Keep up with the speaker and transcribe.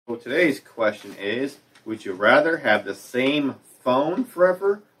So today's question is, would you rather have the same phone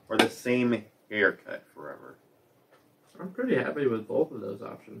forever or the same haircut forever? I'm pretty happy with both of those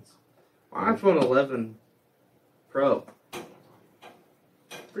options. My iPhone 11 Pro.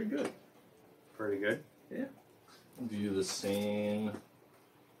 Pretty good. Pretty good. Yeah. Do you the same?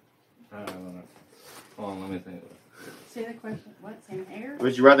 I don't know. Hold on, let me think. Say the question. What? Same hair?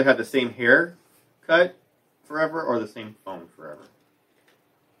 Would you rather have the same haircut forever or the same phone forever?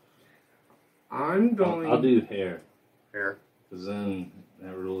 I'm going. I'll do hair. Hair. Because then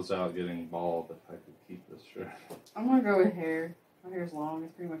that rules out getting bald if I could keep this shirt. I'm gonna go with hair. My hair's long.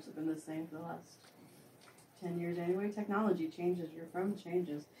 It's pretty much been the same for the last 10 years anyway. Technology changes. Your phone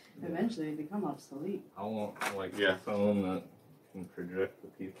changes. Eventually, it become obsolete. I want like Yeah. a phone that can project the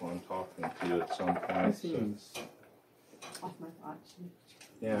people I'm talking to at some point. So, Off my watch.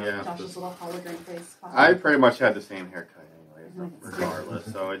 Yeah. Josh's little hologram face. I pretty much had the same haircut anyway, regardless,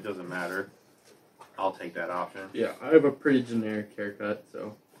 so it doesn't matter. I'll take that option. Yeah, I have a pretty generic haircut,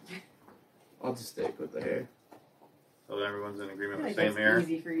 so I'll just stick with the hair. So everyone's in I agreement feel with like same that's hair.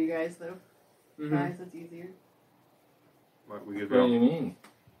 easy for you guys, though. Mm-hmm. Guys, that's easier. What we could what do you go. mean?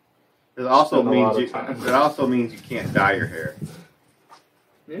 It also Spend a lot means of time. it also means you can't dye your hair.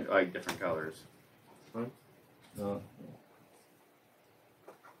 Yeah. Like different colors. No.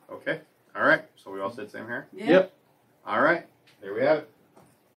 Okay. All right. So we all said same hair. Yeah. Yep. All right. There we have it.